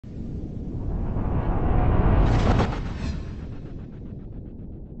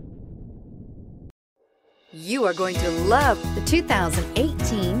You are going to love the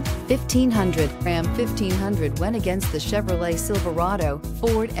 2018 1500. Ram 1500 went against the Chevrolet Silverado,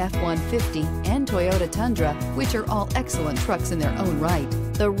 Ford F-150, and Toyota Tundra, which are all excellent trucks in their own right.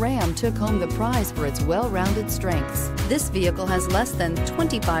 The Ram took home the prize for its well-rounded strengths. This vehicle has less than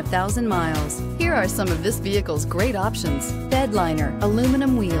 25,000 miles. Here are some of this vehicle's great options: bed liner,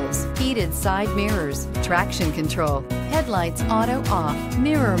 aluminum wheels, heated side mirrors, traction control, headlights auto off,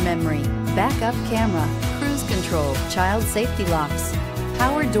 mirror memory, backup camera, cruise control, child safety locks,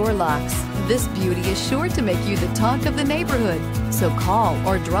 power door locks. This beauty is sure to make you the talk of the neighborhood. So call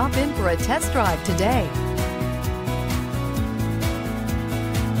or drop in for a test drive today.